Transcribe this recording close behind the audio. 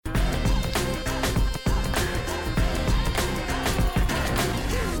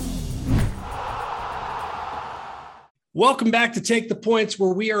Welcome back to Take the Points,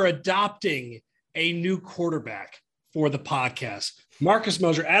 where we are adopting a new quarterback for the podcast. Marcus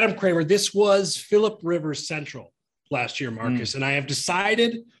Mosher, Adam Kramer. This was Phillip Rivers Central last year, Marcus. And I have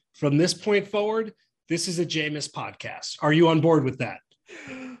decided from this point forward, this is a Jameis podcast. Are you on board with that?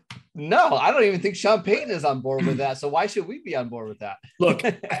 No, I don't even think Sean Payton is on board with that. So why should we be on board with that? Look,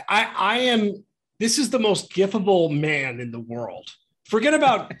 I am, this is the most gifable man in the world. Forget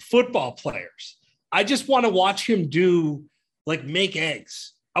about football players. I just want to watch him make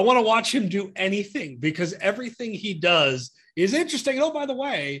eggs. I want to watch him do anything because everything he does is interesting. Oh, by the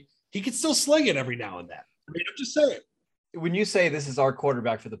way, he can still sling it every now and then. I mean, I'm just saying. When you say this is our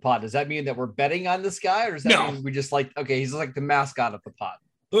quarterback for the pod, does that mean that we're betting on this guy, or does that mean we just he's like the mascot of the pod?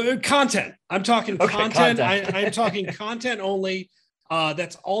 Content. I'm talking content. I'm talking content only.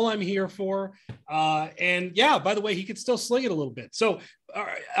 That's all I'm here for. And yeah, by the way, he could still sling it a little bit. So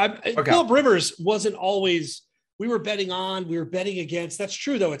Phillip Rivers wasn't always, we were betting against. That's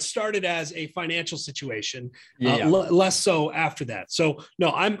true, though. It started as a financial situation, less so after that. So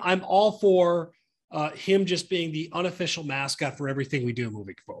no, I'm all for him just being the unofficial mascot for everything we do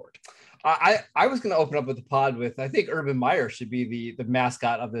moving forward. I was going to open up with the pod with, I think Urban Meyer should be the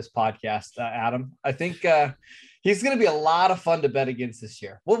mascot of this podcast, Adam. I think he's going to be a lot of fun to bet against this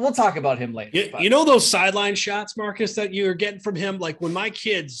year. We'll talk about him later. You know those sideline shots, Marcus, that you're getting from him? Like when my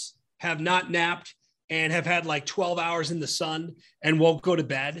kids have not napped and have had like 12 hours in the sun and won't go to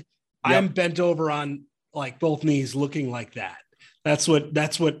bed, I'm bent over on like both knees looking like that. That's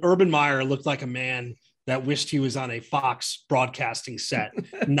what Urban Meyer looked like, a man that wished he was on a Fox broadcasting set,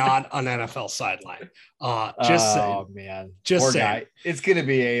 not an NFL sideline. Just saying. Man. Just Poor saying. Guy. It's going to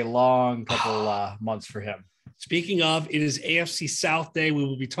be a long couple months for him. Speaking of, it is AFC South Day. We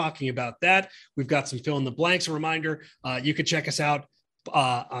will be talking about that. We've got some fill in the blanks. A reminder, you can check us out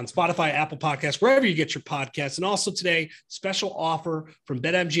on Spotify, Apple Podcasts, wherever you get your podcasts. And also today, special offer from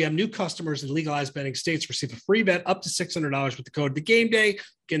BetMGM. New customers in legalized betting states receive a free bet up to $600 with the code TheGameDay.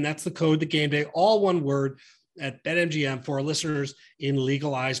 Again, that's the code TheGameDay, all one word, at BetMGM for our listeners in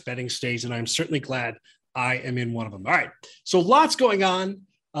legalized betting states. And I'm certainly glad I am in one of them. All right. So lots going on.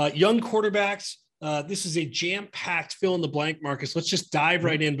 Young quarterbacks. This is a jam-packed fill in the blank, Marcus. Let's just dive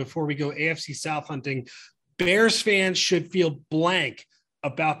right in before we go AFC South hunting. Bears fans should feel blank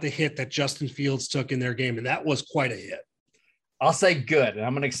about the hit that Justin Fields took in their game, and that was quite a hit. I'll say good, and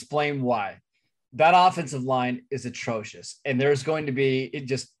I'm going to explain why. That offensive line is atrocious, and there's going to be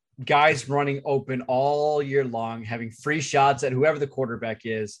just guys running open all year long, having free shots at whoever the quarterback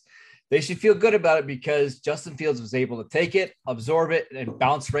is. They should feel good about it because Justin Fields was able to take it, absorb it, and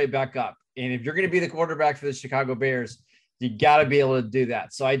bounce right back up. And if you're going to be the quarterback for the Chicago Bears, you got to be able to do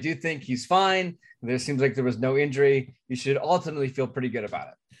that. So I do think he's fine. There seems like there was no injury. You should ultimately feel pretty good about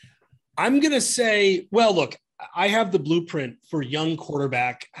it. I'm going to say, well, look, I have the blueprint for young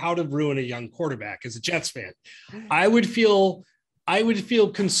quarterback, how to ruin a young quarterback as a Jets fan. I would feel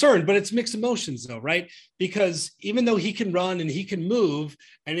concerned, but it's mixed emotions though, right? Because even though he can run and he can move,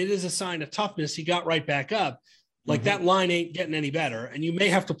 and it is a sign of toughness, he got right back up. Like that line ain't getting any better. And you may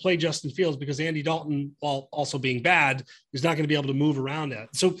have to play Justin Fields because Andy Dalton, while also being bad, is not going to be able to move around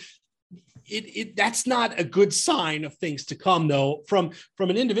that. So that's not a good sign of things to come, though. From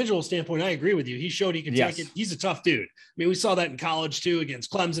an individual standpoint, I agree with you. He showed he can take it. He's a tough dude. I mean, we saw that in college too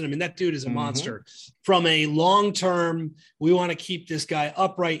against Clemson. I mean, that dude is a monster. From a long-term, we want to keep this guy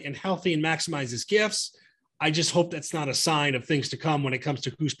upright and healthy and maximize his gifts. I just hope that's not a sign of things to come when it comes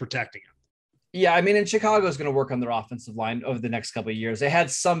to who's protecting him. Yeah, I mean, and Chicago is going to work on their offensive line over the next couple of years. They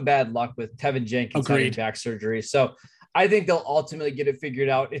had some bad luck with Tevin Jenkins having back surgery. So I think they'll ultimately get it figured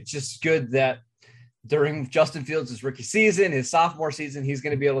out. It's just good that during Justin Fields' rookie season, his sophomore season, he's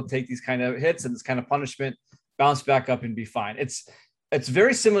going to be able to take these kind of hits and this kind of punishment, bounce back up and be fine. It's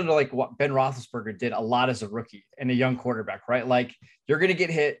very similar to like what Ben Roethlisberger did a lot as a rookie and a young quarterback, right? Like you're going to get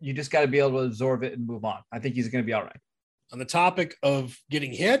hit. You just got to be able to absorb it and move on. I think he's going to be all right. On the topic of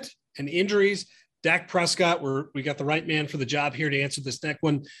getting hit and injuries, Dak Prescott, we got the right man for the job here to answer this next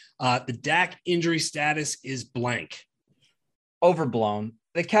one. The Dak injury status is blank. Overblown.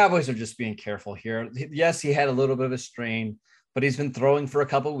 The Cowboys are just being careful here. Yes, he had a little bit of a strain, but he's been throwing for a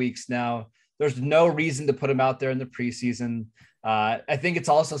couple of weeks now. There's no reason to put him out there in the preseason. I think it's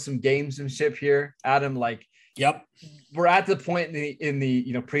also some gamesmanship here, Adam. Like, we're at the point in the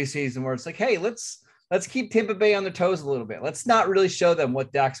preseason where it's like, hey, let's keep Tampa Bay on their toes a little bit. Let's not really show them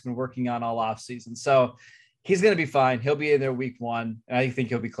what Dak's been working on all offseason. So he's going to be fine. He'll be in there week one, and I think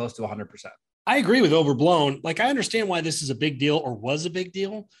he'll be close to 100%. I agree with overblown. Like, I understand why this is a big deal or was a big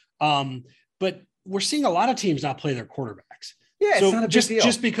deal, but we're seeing a lot of teams not play their quarterbacks. Yeah, so it's not a big deal.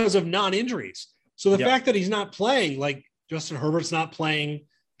 Just because of non-injuries. So the fact that he's not playing, like Justin Herbert's not playing,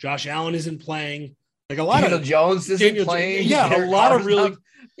 Josh Allen isn't playing, like a lot Daniel of Jones isn't playing. Yeah, a lot of really.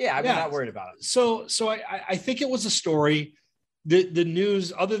 I'm not worried about it. So I think it was a story. The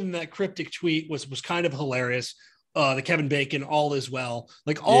news, other than that cryptic tweet, was kind of hilarious. The Kevin Bacon, all is well.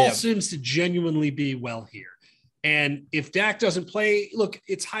 Like all seems to genuinely be well here. And if Dak doesn't play, look,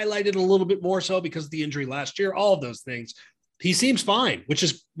 it's highlighted a little bit more so because of the injury last year, all of those things. He seems fine, which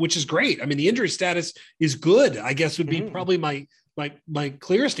is great. I mean, the injury status is good, I guess would be probably my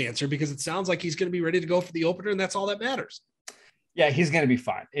clearest answer, because it sounds like he's going to be ready to go for the opener, and that's all that matters. Yeah, he's going to be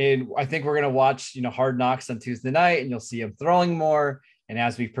fine. And I think we're going to watch, Hard Knocks on Tuesday night, and you'll see him throwing more. And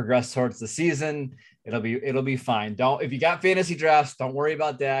as we progress towards the season, it'll be fine. If you got fantasy drafts, don't worry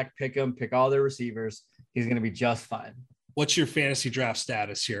about Dak. Pick him, pick all their receivers. He's going to be just fine. What's your fantasy draft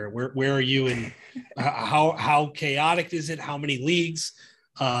status here? Where are you in? How chaotic is it? How many leagues?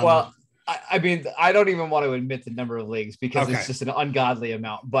 Well, I mean, I don't even want to admit the number of leagues because it's just an ungodly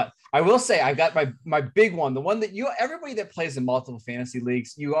amount. But I will say I got my big one, the one that everybody that plays in multiple fantasy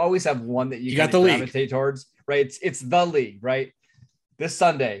leagues, you always have one that you got the gravitate towards, right? It's the league, right? This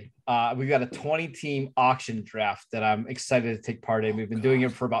Sunday, we've got a 20-team auction draft that I'm excited to take part in. We've been doing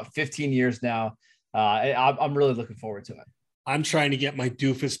it for about 15 years now. I'm really looking forward to it. I'm trying to get my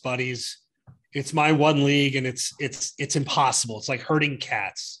doofus buddies. It's my one league, and it's impossible. It's like herding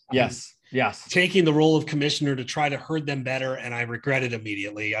cats. Yes. Taking the role of commissioner to try to herd them better, and I regret it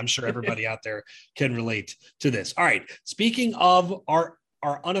immediately. I'm sure everybody out there can relate to this. All right. Speaking of our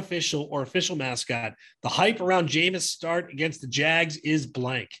unofficial or official mascot, the hype around Jameis start against the Jags is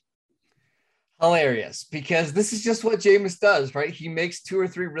blank. Hilarious, because this is just what Jameis does, right? He makes 2 or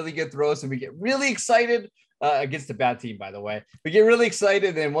 3 really good throws, and we get really excited against a bad team, by the way. We get really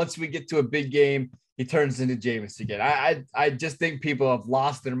excited, and once we get to a big game, he turns into Jameis again. I just think people have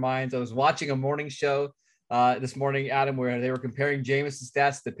lost their minds. I was watching a morning show this morning, Adam, where they were comparing Jameis'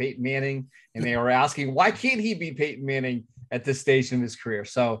 stats to Peyton Manning, and they were asking, why can't he be Peyton Manning at this stage in his career?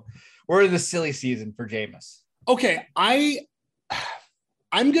 So we're in the silly season for Jameis. Okay,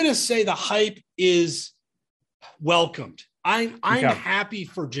 I'm going to say the hype is welcomed. I'm happy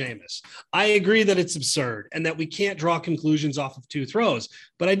for Jameis. I agree that it's absurd and that we can't draw conclusions off of 2 throws,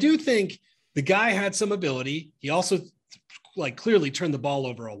 but I do think the guy had some ability. He also clearly turned the ball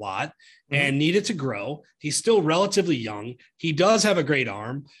over a lot and needed to grow. He's still relatively young. He does have a great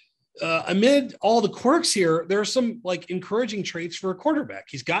arm. Amid all the quirks here, there are some encouraging traits for a quarterback.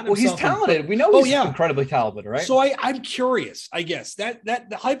 He's gotten himself. He's talented. We know he's incredibly talented, right? So I'm curious. I guess that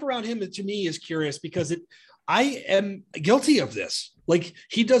the hype around him to me is curious because I am guilty of this. Like,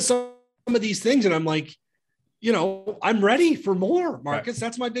 he does some of these things, and I'm like, I'm ready for more, Marcus. Right.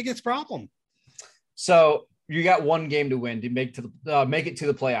 That's my biggest problem. So you got one game to win to make it to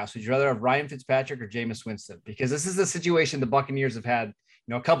the playoffs. Would you rather have Ryan Fitzpatrick or Jameis Winston? Because this is the situation the Buccaneers have had,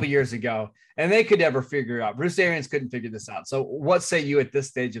 a couple of years ago, and they could never figure it out. Bruce Arians couldn't figure this out. So what say you at this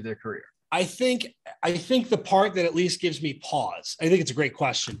stage of their career? I think the part that at least gives me pause, I think it's a great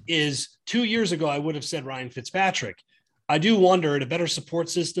question, is 2 years ago, I would have said Ryan Fitzpatrick. I do wonder, in a better support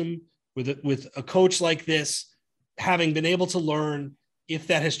system with a coach like this, having been able to learn, if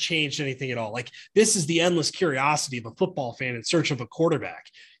that has changed anything at all. Like, this is the endless curiosity of a football fan in search of a quarterback.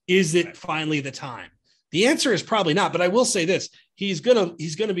 Is it finally the time? The answer is probably not, but I will say this. He's going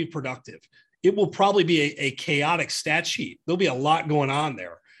to be productive. It will probably be a chaotic stat sheet. There'll be a lot going on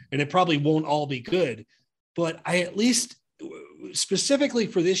there, and it probably won't all be good. But I, at least specifically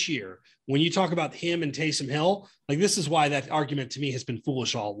for this year, when you talk about him and Taysom Hill, this is why that argument to me has been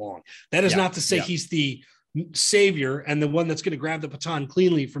foolish all along. That is not to say he's the savior and the one that's going to grab the baton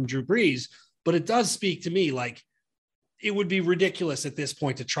cleanly from Drew Brees, but it does speak to me it would be ridiculous at this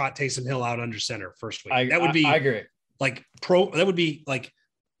point to trot Taysom Hill out under center first week. I agree. That would be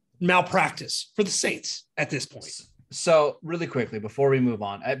malpractice for the Saints at this point. So really quickly, before we move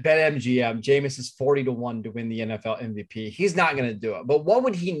on, at BetMGM, Jameis is 40-1 to win the NFL MVP. He's not going to do it, but what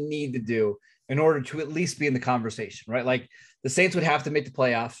would he need to do in order to at least be in the conversation, right? The Saints would have to make the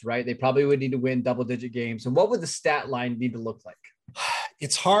playoffs, right? They probably would need to win double-digit games. And what would the stat line need to look like?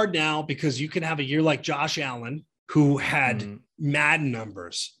 It's hard now because you can have a year like Josh Allen, who had Madden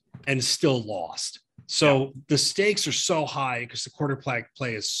numbers and still lost. So the stakes are so high because the quarterback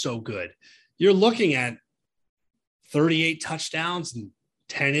play is so good. You're looking at 38 touchdowns and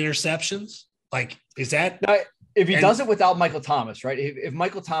 10 interceptions. Is that? If he does it without Michael Thomas, right? If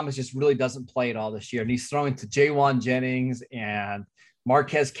Michael Thomas just really doesn't play at all this year, and he's throwing to Jawan Jennings and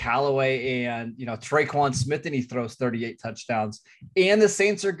Marquez Callaway and, Traquan Smith, and he throws 38 touchdowns, and the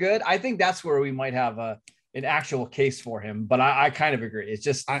Saints are good, I think that's where we might have a an actual case for him, but I kind of agree. It's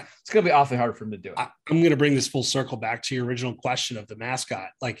just, it's going to be awfully hard for him to do it. I'm going to bring this full circle back to your original question of the mascot.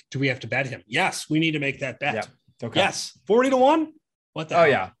 Like, do we have to bet him? Yes, we need to make that bet. Yeah. Okay. Yes. 40-1. What the hell?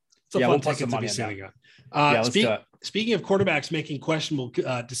 Yeah. It's a fun ticket to be sitting on. Let's do it. Speaking of quarterbacks making questionable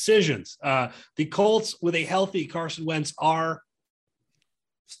decisions, the Colts with a healthy Carson Wentz are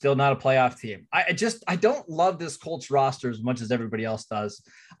still not a playoff team. I don't love this Colts roster as much as everybody else does.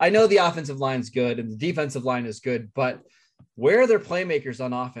 I know the offensive line is good and the defensive line is good, but where are their playmakers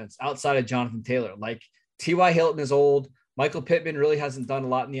on offense outside of Jonathan Taylor? Like T.Y. Hilton is old. Michael Pittman really hasn't done a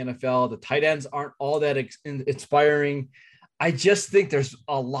lot in the NFL. The tight ends aren't all that inspiring. I just think there's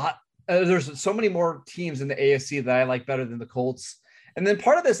a lot. There's so many more teams in the AFC that I like better than the Colts. And then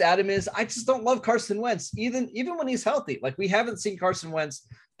part of this, Adam, is I just don't love Carson Wentz, even when he's healthy. Like we haven't seen Carson Wentz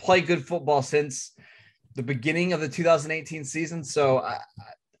play good football since the beginning of the 2018 season. So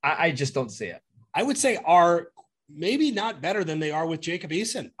I just don't see it. I would say are maybe not better than they are with Jacob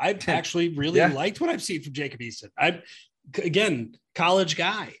Eason. I've actually really liked what I've seen from Jacob Eason. Again, college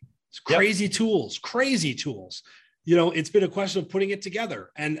guy, crazy tools. You know, it's been a question of putting it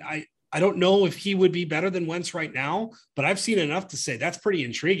together. And I don't know if he would be better than Wentz right now, but I've seen enough to say that's pretty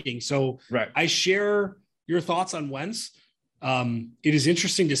intriguing. So I share your thoughts on Wentz. It is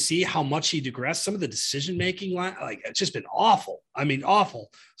interesting to see how much he digressed. Some of the decision-making, like it's just been awful. I mean,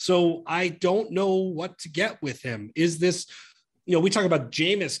 awful. So I don't know what to get with him. Is this, you know, we talk about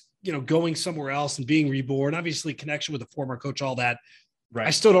Jameis, you know, going somewhere else and being reborn, obviously connection with a former coach, all that. Right.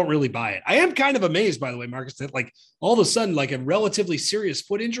 I still don't really buy it. I am kind of amazed, by the way, Marcus, that like all of a sudden, like a relatively serious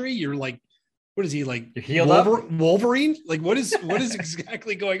foot injury, you're like, what is he like? You're healed up? Wolverine? Like what is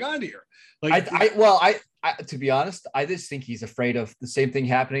exactly going on here? Like, I to be honest, I just think he's afraid of the same thing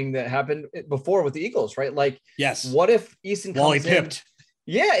happening that happened before with the Eagles, right? Like, yes. What if Eason comes in?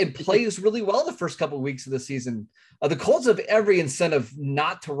 Yeah, and plays really well the first couple of weeks of the season. The Colts have every incentive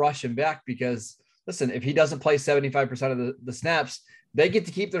not to rush him back because, listen, if he doesn't play 75% of the snaps, they get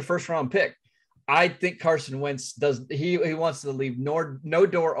to keep their first round pick. I think Carson Wentz does. He wants to leave no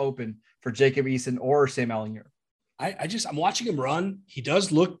door open for Jacob Eason or Sam Ellinger. I'm watching him run. He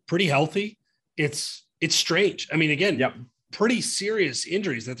does look pretty healthy. It's strange. I mean, again, pretty serious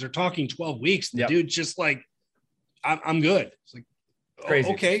injuries that they're talking 12 weeks. The dude's just like, I'm good. It's like,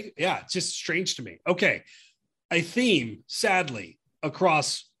 crazy. Okay. Yeah. It's just strange to me. Okay. A theme, sadly,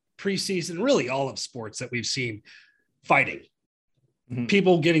 across preseason, really all of sports that we've seen, fighting. Mm-hmm.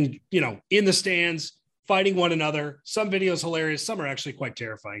 People getting, you know, in the stands, fighting one another. Some videos hilarious. Some are actually quite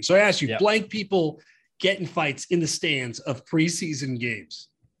terrifying. So I ask you, blank people get in fights in the stands of preseason games.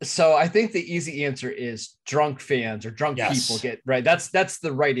 So I think the easy answer is drunk fans or drunk people get right. That's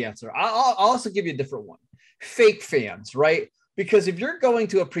the right answer. I'll also give you a different one. Fake fans, right? Because if you're going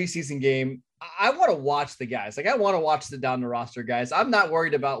to a preseason game, I want to watch the guys. Like I want to watch the down the roster guys. I'm not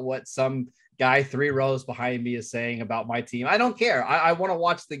worried about what some guy 3 rows behind me is saying about my team. I don't care. I want to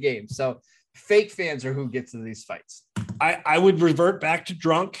watch the game. So fake fans are who gets to these fights. I would revert back to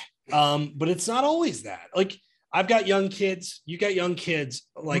drunk, but it's not always that. Like I've got young kids. You got young kids.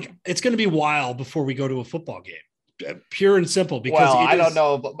 Like it's going to be a while before we go to a football game. Pure and simple. Because I don't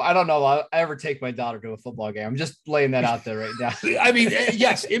know. I'll ever take my daughter to a football game. I'm just laying that out there right now. I mean,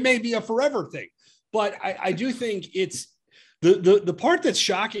 yes, it may be a forever thing, but I do think it's the part that's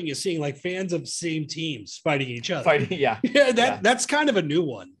shocking is seeing like fans of same teams fighting each other. That's kind of a new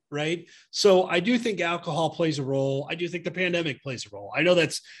one, right? So I do think alcohol plays a role. I do think the pandemic plays a role. I know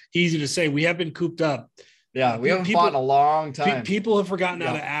that's easy to say. We have been cooped up. Yeah, we haven't fought in a long time. People have forgotten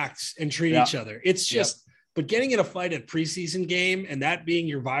how to act and treat each other. It's just, but getting in a fight at preseason game and that being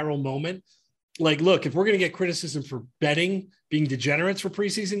your viral moment, like, look, if we're going to get criticism for betting, being degenerates for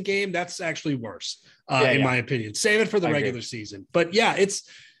preseason game, that's actually worse, in my opinion. Save it for the regular season. But yeah,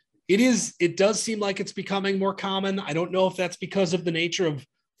 it does seem like it's becoming more common. I don't know if that's because of the nature of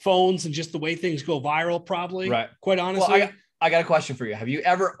phones and just the way things go viral, probably. Right. Quite honestly. Well, I got a question for you. Have you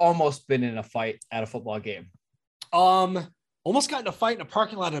ever almost been in a fight at a football game? Almost got in a fight in a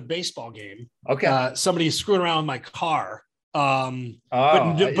parking lot at a baseball game. Okay. Somebody screwing around with my car.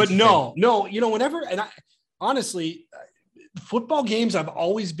 But no, you know, whenever, and honestly, football games, I've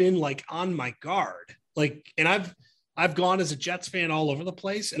always been like on my guard, like, and I've gone as a Jets fan all over the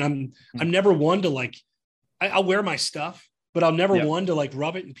place, and I'm never one to like, I'll wear my stuff, but I'll never one to like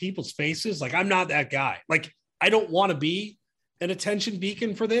rub it in people's faces. Like I'm not that guy. Like I don't want to be an attention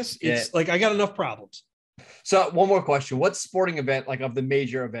beacon for this. It's like, I got enough problems. So one more question. What sporting event, like of the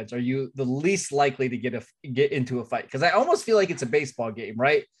major events, are you the least likely to get into a fight? Because I almost feel like it's a baseball game,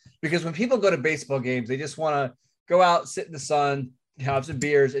 right? Because when people go to baseball games, they just want to go out, sit in the sun, have some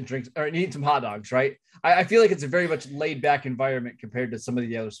beers and drinks or eat some hot dogs, right? I feel like it's a very much laid back environment compared to some of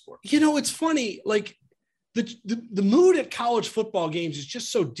the other sports. It's funny. Like the mood at college football games is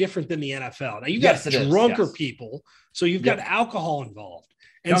just so different than the NFL. Now you got drunker people, so you've got alcohol involved,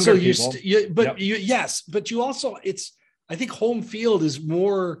 and younger so but you also I think home field is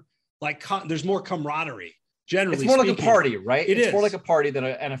more like there's more camaraderie. Generally, it's more like a party, right? It's more like a party than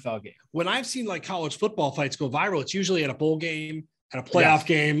an NFL game. When I've seen like college football fights go viral, it's usually at a bowl game, at a playoff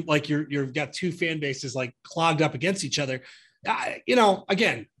game. Like you've got two fan bases like clogged up against each other.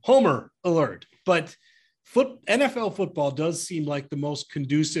 Again, Homer alert, but NFL football does seem like the most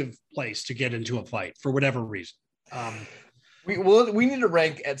conducive place to get into a fight for whatever reason. We need to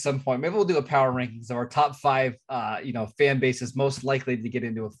rank at some point. Maybe we'll do a power rankings of our top 5, fan bases most likely to get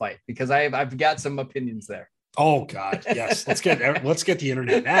into a fight, because I've got some opinions there. Oh God, yes. Let's get the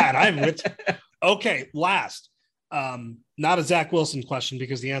internet mad. I'm with you. Okay, last, not a Zach Wilson question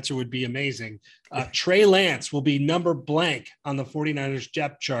because the answer would be amazing. Trey Lance will be number blank on the 49ers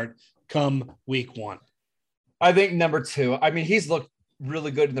depth chart come week 1. I think number 2. I mean, he's looked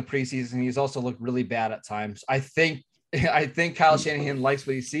really good in the preseason. He's also looked really bad at times. I think Kyle Shanahan likes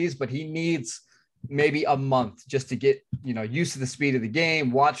what he sees, but he needs maybe a month just to get, used to the speed of the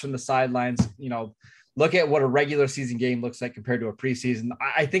game, watch from the sidelines, look at what a regular season game looks like compared to a preseason.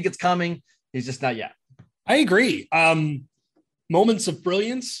 I think it's coming. He's just not yet. I agree. Moments of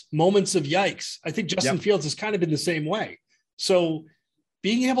brilliance, moments of yikes. I think Justin Fields has kind of been the same way. So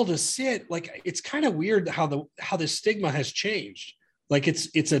being able to sit, like, it's kind of weird how the stigma has changed. Like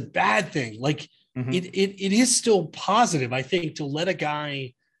it's a bad thing. Like it is still positive, I think, to let a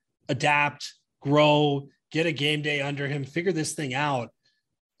guy adapt, grow, get a game day under him, figure this thing out.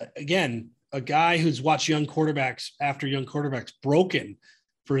 Again, a guy who's watched young quarterbacks after young quarterbacks broken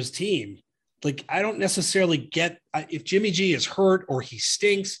for his team. Like, I don't necessarily get if Jimmy G is hurt or he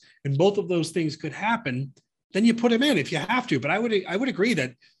stinks, and both of those things could happen, then you put him in if you have to. But I would agree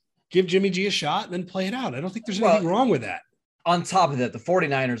that give Jimmy G a shot and then play it out. I don't think there's anything wrong with that. On top of that, the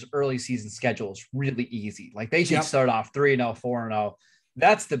 49ers early season schedule is really easy. Like, they should start off 3-0, 4-0.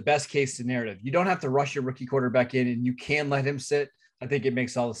 That's the best case scenario. You don't have to rush your rookie quarterback in, and you can let him sit. I think it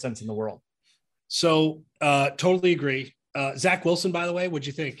makes all the sense in the world. So totally agree. Zach Wilson, by the way, what'd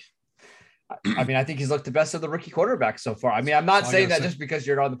you think? I mean, I think he's looked the best of the rookie quarterbacks so far. I mean, I'm not saying that just because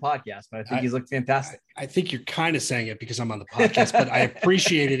you're on the podcast, but I think he's looked fantastic. I think you're kind of saying it because I'm on the podcast, but I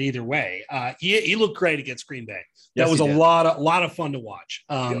appreciate it either way. He looked great against Green Bay. That was a lot of fun to watch.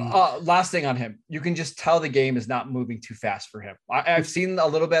 Last thing on him, you can just tell the game is not moving too fast for him. I've seen a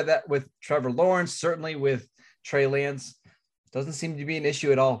little bit of that with Trevor Lawrence, certainly with Trey Lance. Doesn't seem to be an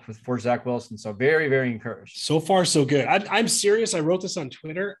issue at all for Zach Wilson. So very, very encouraged. So far, so good. I'm serious. I wrote this on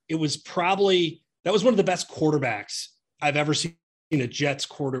Twitter. That was one of the best quarterbacks I've ever seen a Jets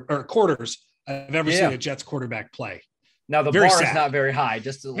quarters I've ever seen a Jets quarterback play. Now the bar is not very high,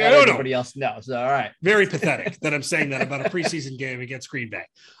 just to let everybody else know. So, all right. Very pathetic that I'm saying that about a preseason game against Green Bay.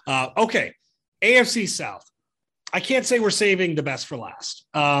 Okay. AFC South. I can't say we're saving the best for last.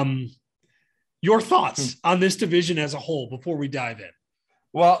 Your thoughts on this division as a whole before we dive in?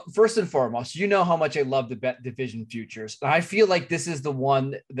 Well, first and foremost, you know how much I love the bet division futures. I feel like this is the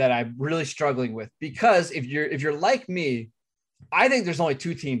one that I'm really struggling with, because if you're like me, I think there's only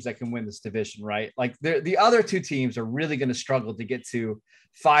 2 teams that can win this division, right? Like the other 2 teams are really going to struggle to get to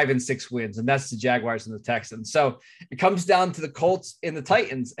 5 and 6 wins, and that's the Jaguars and the Texans. So it comes down to the Colts and the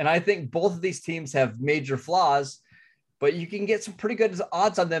Titans, and I think both of these teams have major flaws, but you can get some pretty good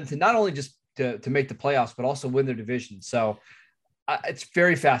odds on them to not only just to make the playoffs, but also win their division. So it's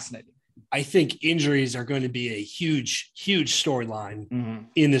very fascinating. I think injuries are going to be a huge, huge storyline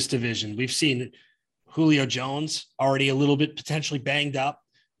in this division. We've seen Julio Jones already a little bit potentially banged up,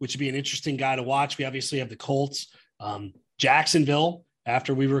 which would be an interesting guy to watch. We obviously have the Colts, Jacksonville.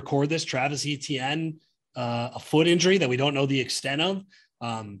 After we record this, Travis Etienne, a foot injury that we don't know the extent of.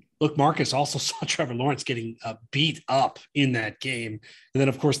 Look, Marcus also saw Trevor Lawrence getting beat up in that game. And then,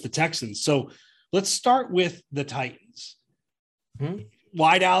 of course, the Texans. So let's start with the Titans.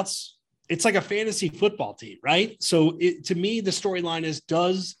 Wideouts, it's like a fantasy football team, right? So to me, the storyline is,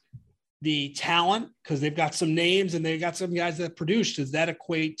 does the talent, because they've got some names and they've got some guys that produce, does that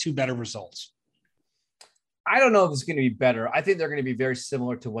equate to better results? I don't know if it's going to be better. I think they're going to be very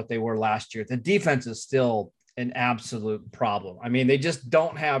similar to what they were last year. The defense is still an absolute problem. I mean, they just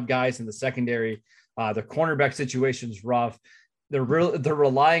don't have guys in the secondary. The cornerback situation is rough. They're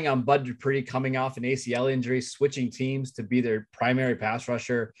relying on Bud Dupree coming off an ACL injury, switching teams to be their primary pass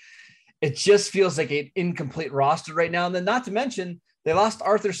rusher. It just feels like an incomplete roster right now. And then, not to mention, they lost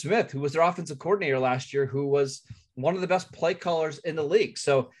Arthur Smith, who was their offensive coordinator last year, who was one of the best play callers in the league.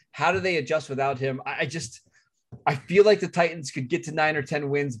 So how do they adjust without him? I feel like the Titans could get to 9 or 10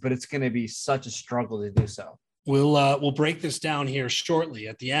 wins, but it's going to be such a struggle to do so. We'll break this down here shortly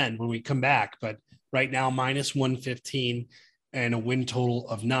at the end when we come back. But right now, minus 115 and a win total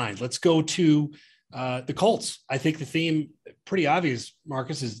of 9. Let's go to the Colts. I think the theme, pretty obvious,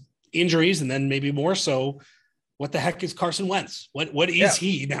 Marcus, is injuries, and then maybe more so, what the heck is Carson Wentz? What is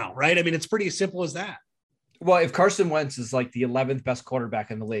he now, right? I mean, it's pretty as simple as that. Well, if Carson Wentz is like the 11th best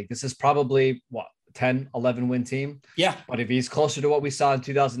quarterback in the league, this is probably 10, 11 win team. Yeah. But if he's closer to what we saw in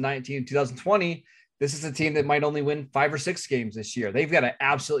 2019, 2020, this is a team that might only win 5 or 6 games this year. They've got an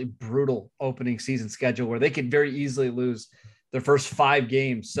absolutely brutal opening season schedule where they could very easily lose their first 5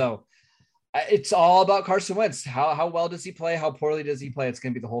 games. So it's all about Carson Wentz. How well does he play? How poorly does he play? It's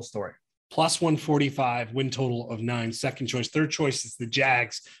going to be the whole story. Plus 145, win total of 9. Second choice. Third choice is the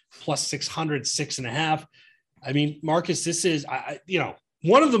Jags, plus 600, 6.5. I mean, Marcus, this is,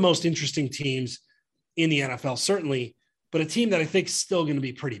 one of the most interesting teams in the NFL, certainly, but a team that I think is still going to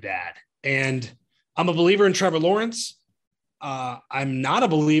be pretty bad. And I'm a believer in Trevor Lawrence. I'm not a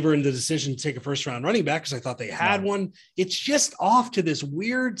believer in the decision to take a first-round running back because I thought they had one. It's just off to this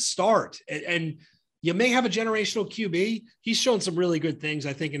weird start. And you may have a generational QB. He's shown some really good things,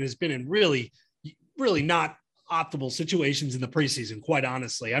 I think, and has been in really, really not optimal situations in the preseason, quite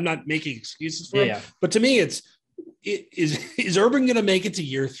honestly. I'm not making excuses for him. But to me, is Urban going to make it to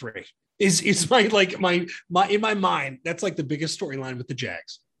year 3? Is my in my mind, that's like the biggest storyline with the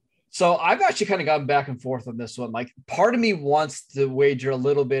Jags. So I've actually kind of gone back and forth on this one. Like, part of me wants to wager a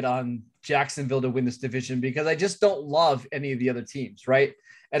little bit on Jacksonville to win this division because I just don't love any of the other teams, right?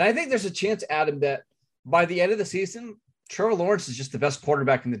 And I think there's a chance, Adam, that by the end of the season, Trevor Lawrence is just the best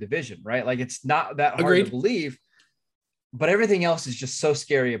quarterback in the division, right? Like, it's not that hard to believe, but everything else is just so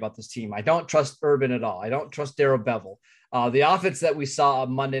scary about this team. I don't trust Urban at all. I don't trust Darrell Bevel. The offense that we saw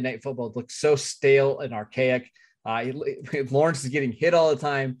on Monday Night Football looked so stale and archaic. Lawrence is getting hit all the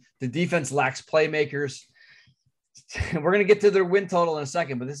time. The defense lacks playmakers. We're going to get to their win total in a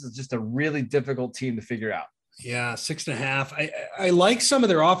second, but this is just a really difficult team to figure out. Yeah, 6.5. I like some of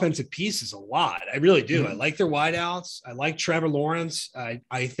their offensive pieces a lot. I really do. I like their wideouts. I like Trevor Lawrence.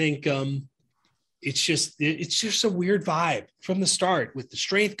 I think it's just a weird vibe from the start with the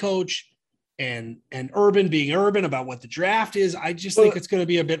strength coach and Urban being Urban about what the draft is. I just think it's going to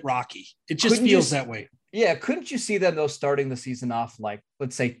be a bit rocky. It just feels that way. Yeah. Couldn't you see them though starting the season off like,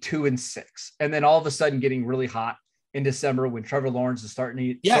 let's say 2-6, and then all of a sudden getting really hot in December when Trevor Lawrence is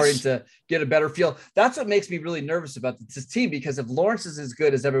starting to get a better feel? That's what makes me really nervous about this team, because if Lawrence is as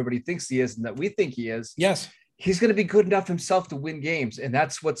good as everybody thinks he is and that we think he is, he's going to be good enough himself to win games. And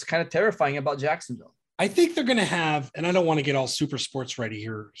that's what's kind of terrifying about Jacksonville. I think they're going to have, and I don't want to get all super sports ready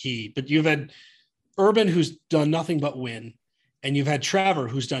here, but you've had Urban, who's done nothing but win, and you've had Trevor,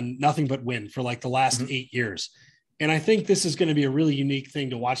 who's done nothing but win for like the last 8 years. And I think this is going to be a really unique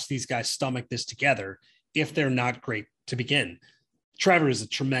thing to watch these guys stomach this together if they're not great to begin. Trevor is a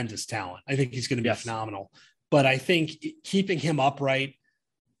tremendous talent. I think he's going to be phenomenal. But I think keeping him upright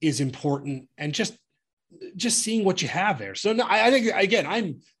is important, and just seeing what you have there. So no, I think, again,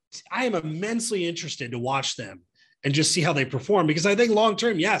 I am immensely interested to watch them and just see how they perform, because I think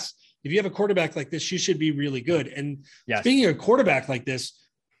long-term, yes, if you have a quarterback like this, you should be really good. And speaking of a quarterback like this,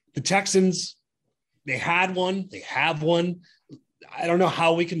 the Texans, they had one, they have one. I don't know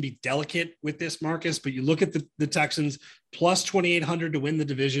how we can be delicate with this, Marcus, but you look at the Texans plus 2,800 to win the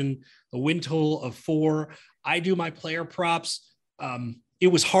division, a win total of 4. I do my player props. It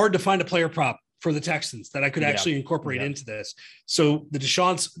was hard to find a player prop for the Texans that I could actually incorporate into this. So the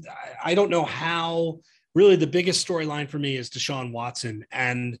Deshaun's, I don't know how. Really the biggest storyline for me is Deshaun Watson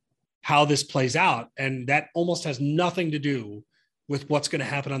and how this plays out. And that almost has nothing to do with what's going to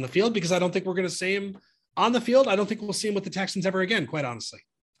happen on the field, because I don't think we're going to see him on the field. I don't think we'll see him with the Texans ever again, quite honestly.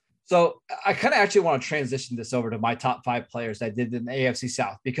 So I kind of actually want to transition this over to my top 5 players I did in the AFC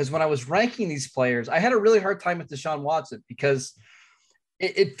South, because when I was ranking these players, I had a really hard time with Deshaun Watson, because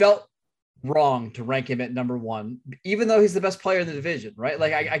it felt wrong to rank him at number 1, even though he's the best player in the division, right?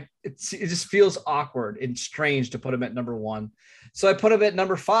 Like it just feels awkward and strange to put him at number 1. So I put him at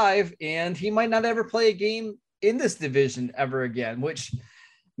number 5, and he might not ever play a game in this division ever again, which,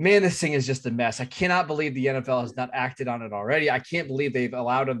 man, this thing is just a mess. I cannot believe the NFL has not acted on it already. I can't believe they've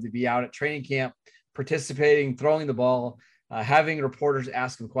allowed him to be out at training camp, participating, throwing the ball, having reporters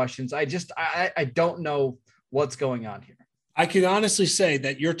ask him questions. I don't know what's going on here. I can honestly say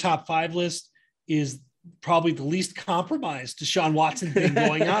that your top 5 list is probably the least compromised Deshaun Watson thing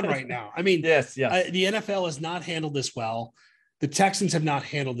going on right now. I mean, yes. The NFL has not handled this well. The Texans have not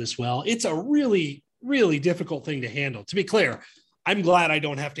handled this well. It's a really really difficult thing to handle. To be clear, I'm glad I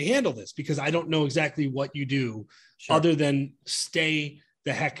don't have to handle this because I don't know exactly what you do other than stay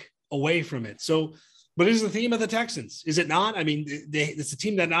the heck away from it. So, but it is the theme of the Texans, is it not? I mean, it's a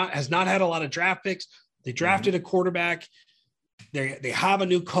team that has not had a lot of draft picks. They drafted a quarterback. They have a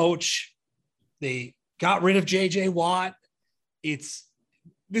new coach. They got rid of J.J. Watt. This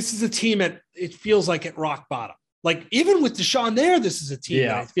is a team it feels like at rock bottom. Like even with Deshaun there, this is a team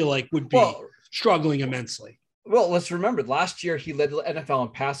that I feel like would be struggling immensely. Well, let's remember last year he led the NFL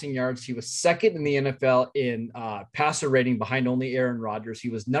in passing yards. He was second in the NFL in passer rating behind only Aaron Rodgers. He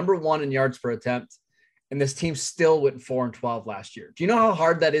was number 1 in yards per attempt. And this team still went 4-12 last year. Do you know how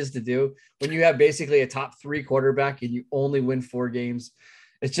hard that is to do when you have basically a top 3 quarterback and you only win 4 games?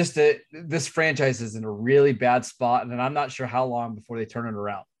 It's just that this franchise is in a really bad spot. And I'm not sure how long before they turn it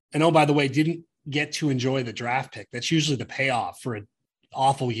around. And oh, by the way, didn't get to enjoy the draft pick. That's usually the payoff for an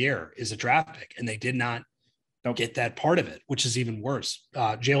awful year is a draft pick. And they did not get that part of it, which is even worse.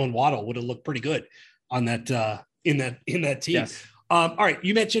 Jalen Waddle would have looked pretty good on that in that team. Yes. All right.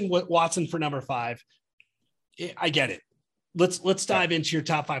 You mentioned Watson for number 5. I get it. Let's dive into your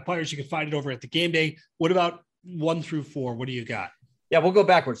top 5 players. You can find it over at the game day. What about 1 through 4? What do you got? Yeah, we'll go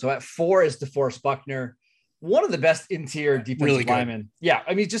backwards. So at 4 is DeForest Buckner, one of the best interior defensive linemen. Yeah,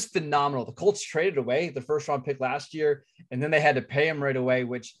 I mean, just phenomenal. The Colts traded away the first round pick last year, and then they had to pay him right away,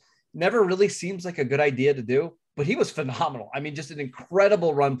 which never really seems like a good idea to do. But he was phenomenal. I mean, just an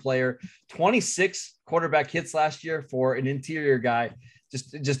incredible run player. 26 quarterback hits last year for an interior guy.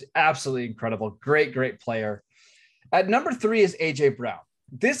 Just absolutely incredible. Great player. At number 3 is AJ Brown.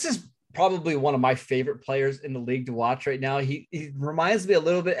 This is probably one of my favorite players in the league to watch right now. He reminds me a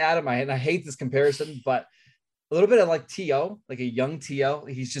little bit, Adam, and I hate this comparison, but a little bit of like T.O., like a young T.O.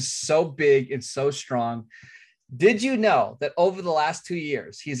 He's just so big and so strong. Did you know that over the last 2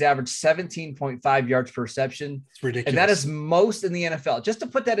 years, he's averaged 17.5 yards per reception? It's ridiculous. And that is most in the NFL. Just to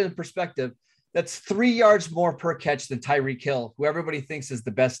put that in perspective, that's 3 yards more per catch than Tyreek Hill, who everybody thinks is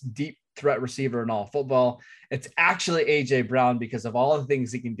the best deep threat receiver in all football. It's actually AJ Brown because of all the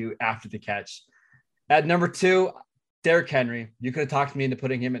things he can do after the catch. At number 2, Derrick Henry. You could have talked me into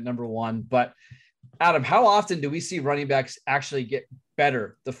putting him at number 1, but Adam, how often do we see running backs actually get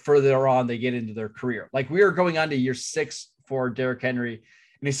better the further on they get into their career? Like we are going on to year 6 for Derrick Henry,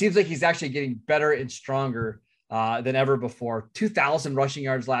 and it seems like he's actually getting better and stronger than ever before. 2,000 rushing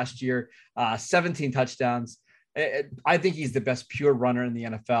yards last year, 17 touchdowns. I think he's the best pure runner in the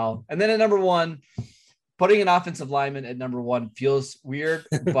NFL. And then at number 1, putting an offensive lineman at number 1 feels weird,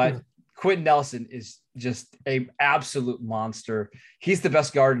 but Quentin Nelson is just an absolute monster. He's the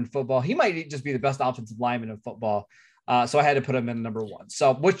best guard in football. He might just be the best offensive lineman in football. So I had to put him in number 1.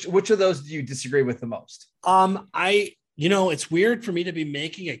 So which of those do you disagree with the most? It's weird for me to be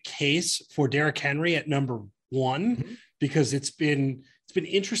making a case for Derrick Henry at number 1 because it's been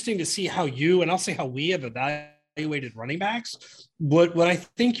interesting to see how you, and I'll say how we have evaluated running backs. What I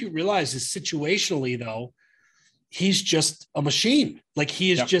think you realize is situationally though, he's just a machine. Like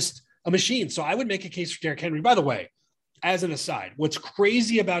he is just a machine. So I would make a case for Derrick Henry. By the way, as an aside, what's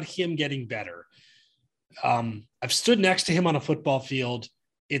crazy about him getting better, I've stood next to him on a football field.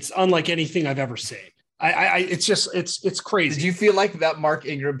 It's unlike anything I've ever seen. It's crazy. Did you feel like that Mark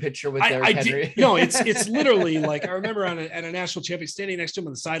Ingram picture with Derrick Henry? No, it's literally like, I remember at a national champion standing next to him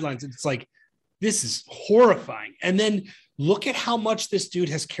on the sidelines. And it's like, this is horrifying. And then look at how much this dude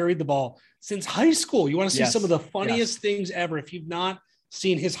has carried the ball since high school. You want to see some of the funniest things ever. If you've not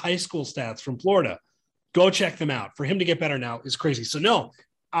seen his high school stats from Florida, go check them out. For him to get better now is crazy. So no,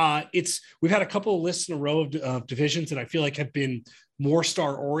 we've had a couple of lists in a row of divisions that I feel like have been more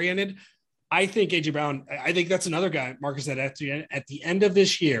star oriented. I think AJ Brown, I think that's another guy, Marcus, that at the end of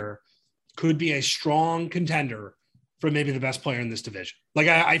this year could be a strong contender for maybe the best player in this division. Like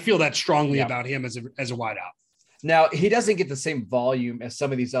I feel that strongly about him as a wideout. Now, he doesn't get the same volume as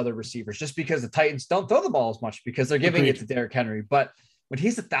some of these other receivers just because the Titans don't throw the ball as much because they're giving it to Derrick Henry. But when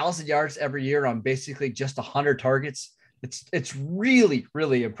he's 1,000 yards every year on basically just 100 targets, it's really,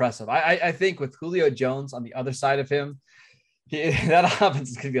 really impressive. I think with Julio Jones on the other side of him, that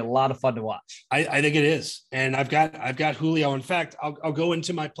offense is going to be a lot of fun to watch. I think it is. And I've got Julio. In fact, I'll go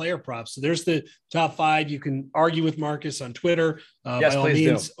into my player props. So there's the top 5. You can argue with Marcus on Twitter by all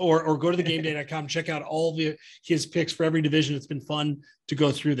means, or go to thegameday.com, check out all his picks for every division. It's been fun to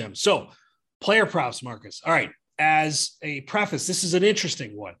go through them. So player props, Marcus. All right. As a preface, this is an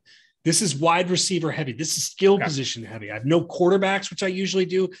interesting one. This is wide receiver heavy. This is skill position heavy. I have no quarterbacks, which I usually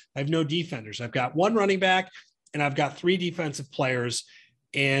do. I have no defenders. I've got 1 running back, and I've got 3 defensive players,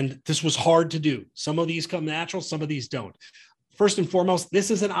 and this was hard to do. Some of these come natural, some of these don't. first and foremost, this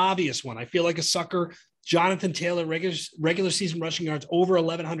is an obvious one. I feel like a sucker. Jonathan Taylor, regular season rushing yards over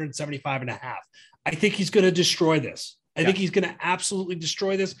 1,175 and a half. I think he's going to destroy this. I think he's going to absolutely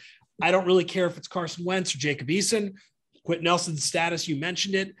destroy this. I don't really care if it's Carson Wentz or Jacob Eason. Quentin Nelson's status, you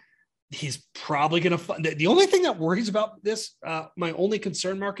mentioned it. He's probably going to – the only thing that worries about this, my only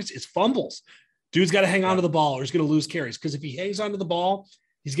concern, Marcus, is fumbles. Dude's got to hang on to the ball or he's going to lose carries, because if he hangs onto the ball,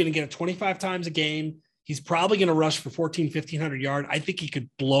 he's going to get it 25 times a game. He's probably going to rush for 1,500 yards. I think he could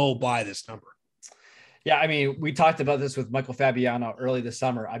blow by this number. Yeah, I mean, we talked about this with Michael Fabiano early this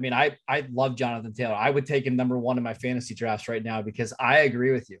summer. I mean, I love Jonathan Taylor. I would take him number one in my fantasy drafts right now, because I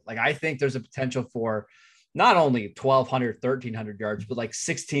agree with you. Like, I think there's a potential for not only 1,200, 1,300 yards, but like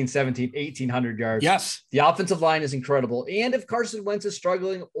 16, 17, 1,800 yards. Yes. The offensive line is incredible. And if Carson Wentz is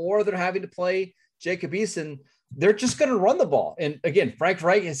struggling or they're having to play Jacob Eason, they're just going to run the ball. And again, Frank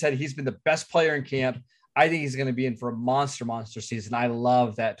Reich has said he's been the best player in camp. I think he's going to be in for a monster season. I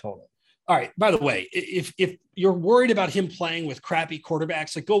love that total. All right. By the way, if you're worried about him playing with crappy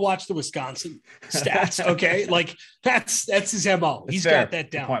quarterbacks, like, go watch the Wisconsin stats. Okay. Like, that's his MO. He's got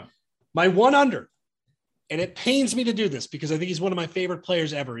that down. My one under, and it pains me to do this because I think he's one of my favorite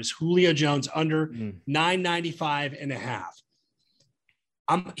players ever, is Julio Jones under 995 and a half.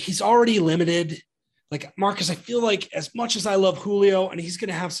 He's already limited. Like, Marcus, I feel like as much as I love Julio and he's going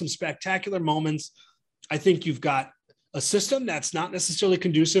to have some spectacular moments, I think you've got a system that's not necessarily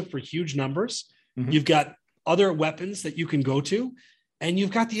conducive for huge numbers. You've got other weapons that you can go to, and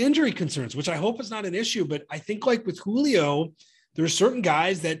you've got the injury concerns, which I hope is not an issue. But I think, like with Julio, there are certain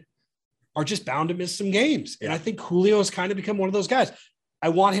guys that are just bound to miss some games. And I think Julio has kind of become one of those guys. I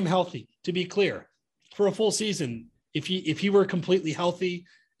want him healthy, to be clear, for a full season. If he were completely healthy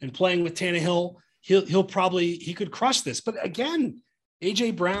and playing with Tannehill, he could crush this. But again,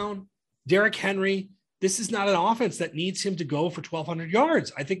 AJ Brown, Derrick Henry, this is not an offense that needs him to go for 1,200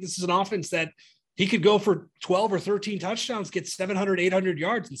 yards. I think this is an offense that he could go for 12 or 13 touchdowns, get 700, 800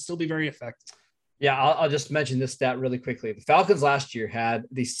 yards, and still be very effective. Yeah, I'll just mention this stat really quickly. The Falcons last year had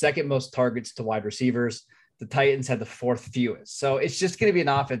the second most targets to wide receivers. The Titans had the fourth fewest. So it's just going to be an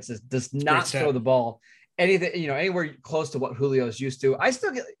offense that does not throw the ball anywhere close to what Julio is used to. He's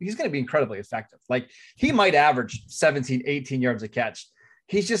going to be incredibly effective. Like, he might average 17, 18 yards a catch.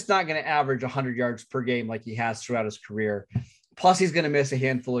 He's just not going to average 100 yards per game like he has throughout his career. Plus, he's going to miss a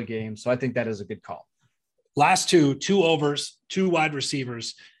handful of games. So I think that is a good call. Last two overs, two wide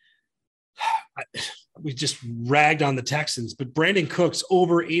receivers. We just ragged on the Texans, but Brandon Cooks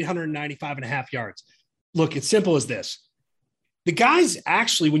over 895 and a half yards. Look, it's simple as this. The guy's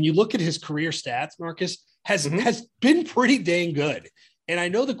actually, when you look at his career stats, Marcus, has been pretty dang good. And I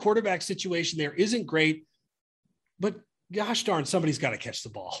know the quarterback situation there isn't great, but gosh darn, somebody's got to catch the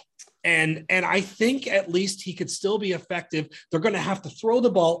ball. And I think at least he could still be effective. They're going to have to throw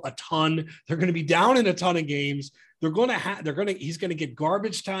the ball a ton. They're going to be down in a ton of games. He's going to get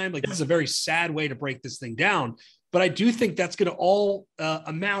garbage time. Like, this is a very sad way to break this thing down. But I do think that's going to all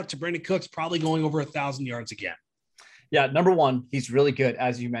amount to Brandon Cooks probably going over 1,000 yards again. Yeah. Number one, he's really good.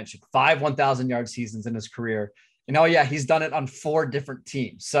 As you mentioned, 5 1,000-yard seasons in his career. And he's done it on 4 different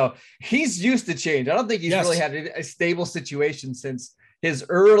teams. So he's used to change. I don't think he's really had a stable situation since his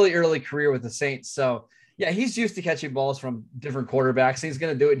early career with the Saints. So yeah, he's used to catching balls from different quarterbacks. He's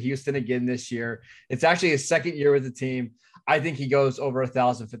going to do it in Houston again this year. It's actually his second year with the team. I think he goes over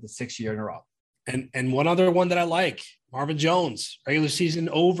 1,000 for the 6th year in a row. And one other one that I like, Marvin Jones, regular season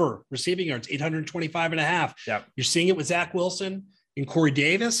over receiving yards, 825 and a half. Yep. You're seeing it with Zach Wilson and Corey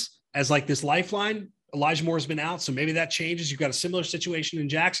Davis as like this lifeline. Elijah Moore has been out, so maybe that changes. You've got a similar situation in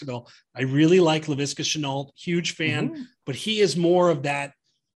Jacksonville. I really like Laviska Shenault, huge fan, but he is more of that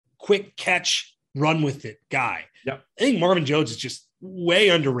quick catch, run with it guy. Yep. I think Marvin Jones is just way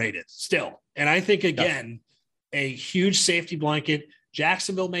underrated still. And I think, again, a huge safety blanket.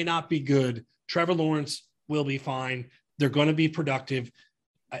 Jacksonville may not be good. Trevor Lawrence will be fine. They're going to be productive.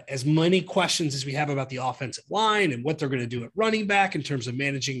 As many questions as we have about the offensive line and what they're going to do at running back in terms of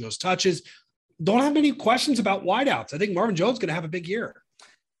managing those touches, don't have many questions about wideouts. I think Marvin Jones is going to have a big year.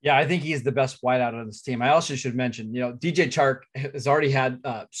 Yeah, I think he's the best wideout on this team. I also should mention, DJ Chark has already had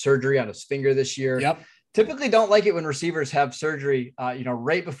surgery on his finger this year. Yep. Typically don't like it when receivers have surgery,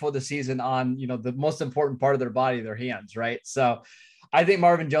 right before the season on, the most important part of their body, their hands, right? So I think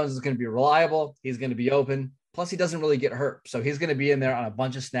Marvin Jones is going to be reliable. He's going to be open. Plus, he doesn't really get hurt. So he's going to be in there on a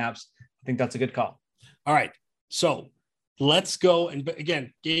bunch of snaps. I think that's a good call. All right. So let's go. And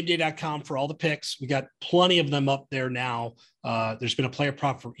again, gameday.com for all the picks. We got plenty of them up there now. There's been a player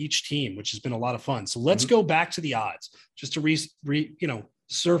prop for each team, which has been a lot of fun. So let's go back to the odds just to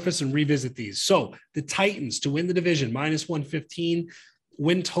surface and revisit these. So the Titans to win the division, -115,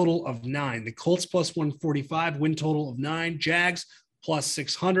 win total of 9. The Colts +145, win total of 9. Jags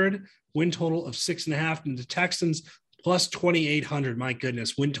 +600, win total of 6.5. And the Texans +2,800. My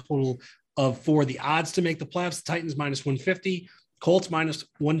goodness, win total of 4. The odds to make the playoffs, the Titans -150, Colts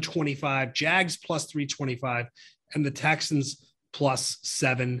 -125, Jags +325, and the Texans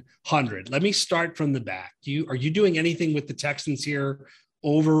 +700. Let me start from the back. Are you doing anything with the Texans here,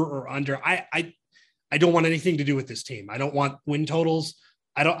 over or under? I don't want anything to do with this team. I don't want win totals.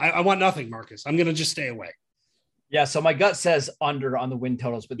 I want nothing, Marcus. I'm going to just stay away. Yeah. So my gut says under on the win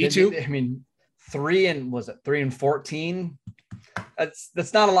totals, but Me too. I mean, 3 and 14.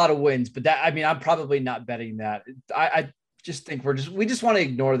 That's not a lot of wins, but I'm probably not betting that. I just think we just want to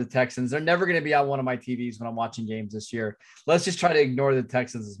ignore the Texans. They're never going to be on one of my TVs when I'm watching games this year. Let's just try to ignore the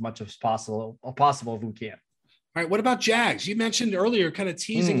Texans as much as possible if we can. All right. What about Jags? You mentioned earlier, kind of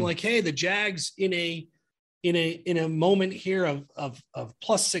teasing like, hey, the Jags in a moment here of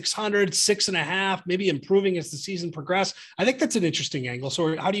 +600, 6.5, maybe improving as the season progresses. I think that's an interesting angle.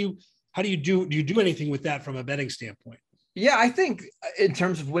 So do you do anything with that from a betting standpoint? Yeah, I think in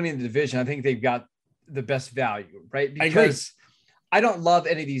terms of winning the division, I think they've got the best value, right? Because I don't love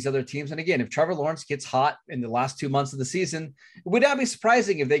any of these other teams. And again, if Trevor Lawrence gets hot in the last 2 months of the season, it would not be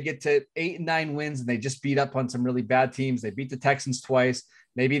surprising if they get to 8 and 9 wins and they just beat up on some really bad teams. They beat the Texans twice.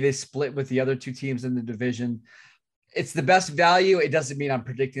 Maybe they split with the other 2 teams in the division. It's the best value. It doesn't mean I'm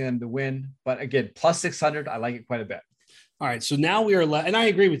predicting them to win, but again, +600, I like it quite a bit. All right. So now we are and I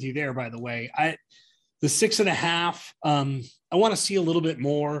agree with you there, by the way. The 6.5, I want to see a little bit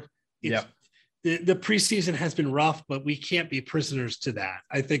more. Yeah. The preseason has been rough, but we can't be prisoners to that.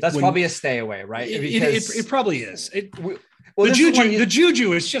 I think that's probably a stay away, right? It probably is. The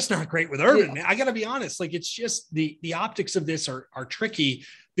juju is just not great with Urban. Yeah. I got to be honest. Like, it's just the optics of this are tricky.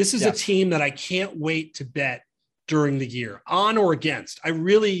 This is a team that I can't wait to bet during the year, on or against. I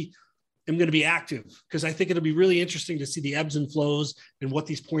really am going to be active because I think it'll be really interesting to see the ebbs and flows and what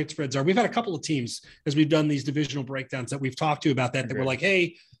these point spreads are. We've had a couple of teams as we've done these divisional breakdowns that we've talked to about that we're like,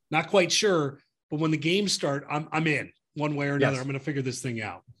 hey, not quite sure. But when the games start, I'm in one way or another. Yes. I'm going to figure this thing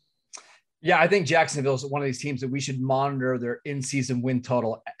out. Yeah, I think Jacksonville is one of these teams that we should monitor their in-season win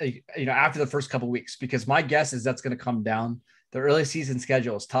total, after the first couple of weeks, because my guess is that's going to come down. The early season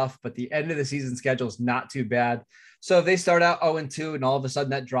schedule is tough, but the end of the season schedule is not too bad. So if they start out 0-2 and all of a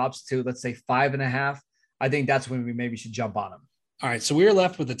sudden that drops to, let's say, 5.5, I think that's when we maybe should jump on them. All right, so we're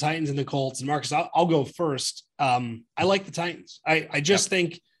left with the Titans and the Colts. And Marcus, I'll go first. I like the Titans. I just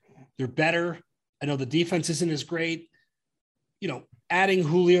think they're better. I know the defense isn't as great. Adding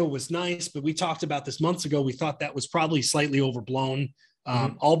Julio was nice, but we talked about this months ago. We thought that was probably slightly overblown,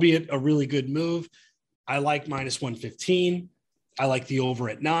 albeit a really good move. I like -115. I like the over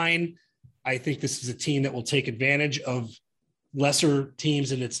at 9. I think this is a team that will take advantage of lesser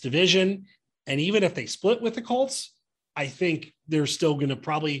teams in its division. And even if they split with the Colts, I think they're still going to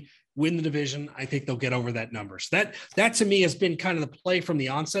probably win the division. I think they'll get over that number. So that to me has been kind of the play from the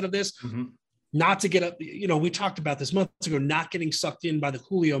onset of this. Mm-hmm. Not to get up, we talked about this months ago, not getting sucked in by the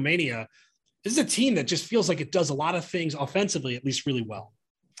Julio mania. This is a team that just feels like it does a lot of things offensively, at least really well.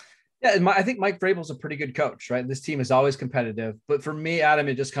 Yeah, I think Mike Vrabel's a pretty good coach, right? This team is always competitive. But for me, Adam,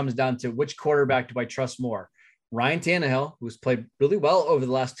 it just comes down to which quarterback do I trust more? Ryan Tannehill, who's played really well over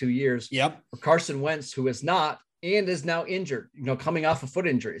the last 2 years, or Carson Wentz, who is not and is now injured, coming off a foot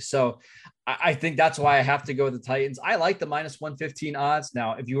injury. So I think that's why I have to go with the Titans. I like the -115 odds.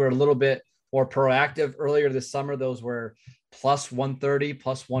 Now, if you were a little bit more proactive earlier this summer, those were +130,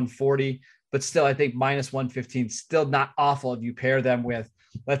 +140, but still, I think -115 still not awful if you pair them with,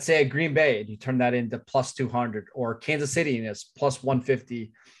 let's say, a Green Bay and you turn that into +200, or Kansas City and it's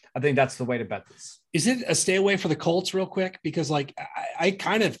 +150. I think that's the way to bet this. Is it a stay away for the Colts real quick? Because I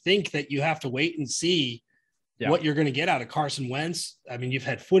kind of think that you have to wait and see what you're going to get out of Carson Wentz. I mean, you've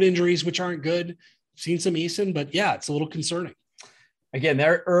had foot injuries, which aren't good. Seen some Eason, but it's a little concerning. Again,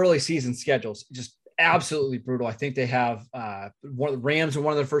 their early season schedules just absolutely brutal. I think they have the Rams in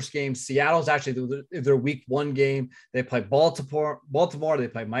one of their first games. Seattle's actually their week 1 game. They play Baltimore. They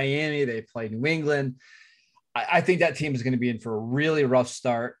play Miami. They play New England. I think that team is going to be in for a really rough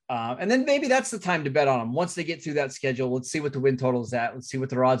start. And then maybe that's the time to bet on them. Once they get through that schedule, let's see what the win total is at. Let's see what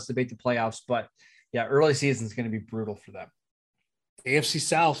their odds to make the playoffs. But early season is going to be brutal for them. AFC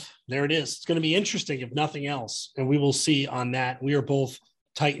South, there it is. It's going to be interesting if nothing else, and we will see on that. We are both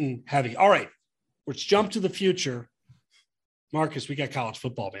Titan heavy. All right, let's jump to the future. Marcus, we got college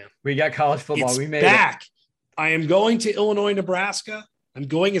football, man. We got college football. It's we made back. I am going to Illinois, Nebraska. I'm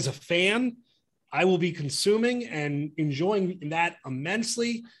going as a fan. I will be consuming and enjoying that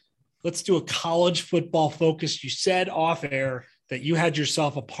immensely. Let's do a college football focus. You said off air that you had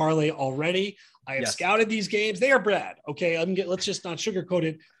yourself a parlay already. I have scouted these games. They are bad. Okay. Let's just not sugarcoat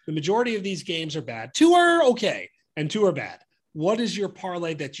it. The majority of these games are bad. 2 are okay and 2 are bad. What is your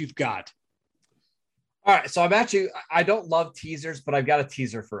parlay that you've got? All right. So I don't love teasers, but I've got a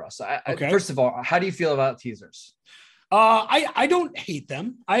teaser for us. Okay. First of all, how do you feel about teasers? I don't hate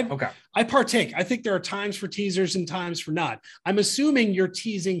them. I partake. I think there are times for teasers and times for not. I'm assuming you're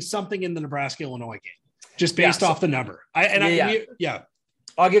teasing something in the Nebraska-Illinois game, just based off the number.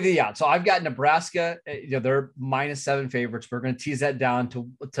 I'll give you the odds. So I've got Nebraska. They're -7 favorites. We're going to tease that down to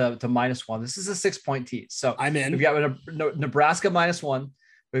 -1. This is a 6-point tease. So I'm in. We've got Nebraska -1.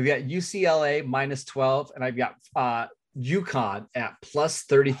 We've got UCLA -12, and I've got UConn at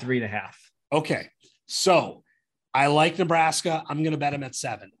 +33.5. Okay, so I like Nebraska. I'm going to bet them at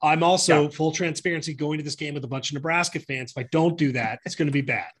 7. I'm also full transparency going to this game with a bunch of Nebraska fans. If I don't do that, it's going to be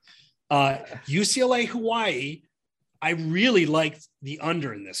bad. UCLA Hawaii. I really liked the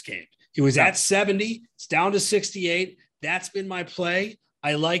under in this game. It was at 70. It's down to 68. That's been my play.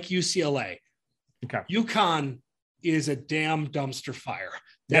 I like UCLA. Okay. UConn is a damn dumpster fire.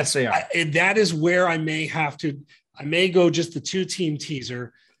 Yes, they are. That is where I may go just the 2-team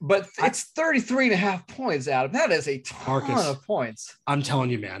teaser. But it's 33.5 points, Adam. That is a ton of points. I'm telling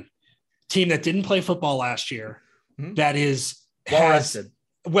you, man. Team that didn't play football last year. Mm-hmm. That is well rested.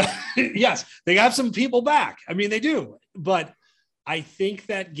 Well, yes, they have some people back. I mean, they do. But I think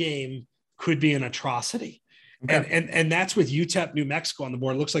that game could be an atrocity. Okay. And that's with UTEP, New Mexico on the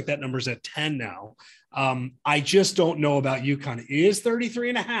board. It looks like that number's at 10 now. I just don't know about UConn. It is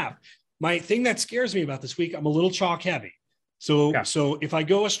 33.5. My thing that scares me about this week, I'm a little chalk heavy. So if I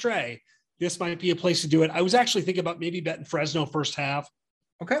go astray, this might be a place to do it. I was actually thinking about maybe betting Fresno first half.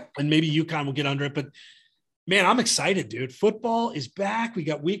 Okay. And maybe UConn will get under it. But man, I'm excited, dude. Football is back. We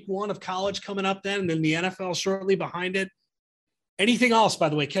got week 1 of college coming up then, and then the NFL shortly behind it. Anything else, by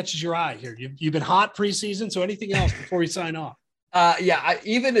the way, catches your eye here? You've been hot preseason, so anything else before we sign off?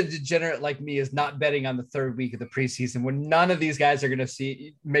 Even a degenerate like me is not betting on the 3rd week of the preseason when none of these guys are going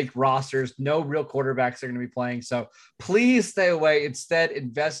to make rosters. No real quarterbacks are going to be playing. So please stay away. Instead,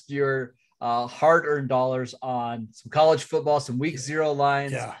 invest your hard-earned dollars on some college football, some week 0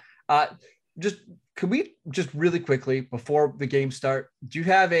 lines. Yeah. Could we just really quickly before the game start, do you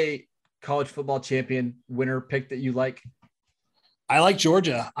have a college football champion winner pick that you like? I like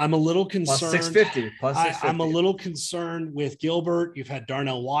Georgia. I'm a little concerned. +650. I'm a little concerned with Gilbert. You've had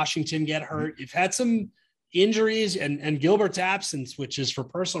Darnell Washington get hurt. You've had some injuries and Gilbert's absence, which is for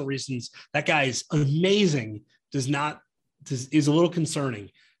personal reasons. That guy is amazing. Is a little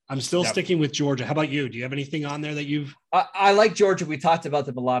concerning. I'm still sticking with Georgia. How about you? Do you have anything on there that you've? I like Georgia. We talked about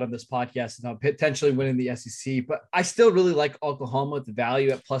them a lot on this podcast and potentially winning the SEC, but I still really like Oklahoma with the value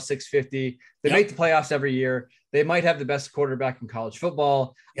at +650. They make the playoffs every year. They might have the best quarterback in college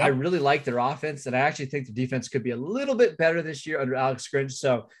football. Yep. I really like their offense, and I actually think the defense could be a little bit better this year under Alex Grinch.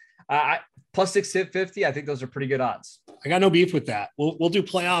 So +650, I think those are pretty good odds. I got no beef with that. We'll do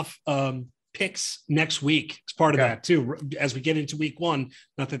playoff picks next week. It's part of that too, as we get into week 1,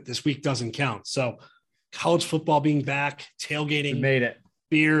 not that this week doesn't count. So college football being back, tailgating, we made it,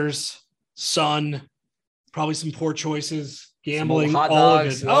 beers, sun, probably some poor choices, gambling, hot all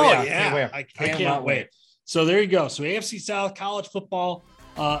dogs. of it. I can't wait. So there you go. So AFC South college football,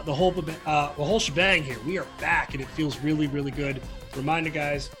 the whole shebang here. We are back and it feels really, really good. Reminder,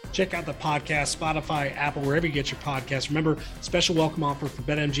 guys, check out the podcast, Spotify, Apple, wherever you get your podcasts. Remember, special welcome offer for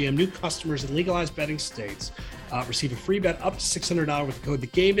BetMGM. New customers in legalized betting states receive a free bet up to $600 with the code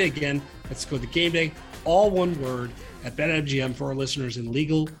TheGameDay. Again, that's the code TheGameDay, all one word, at BetMGM for our listeners in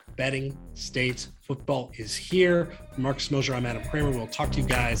legal betting states. Football is here. Marcus Mosher, I'm Adam Kramer. We'll talk to you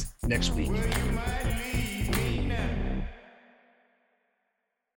guys next week.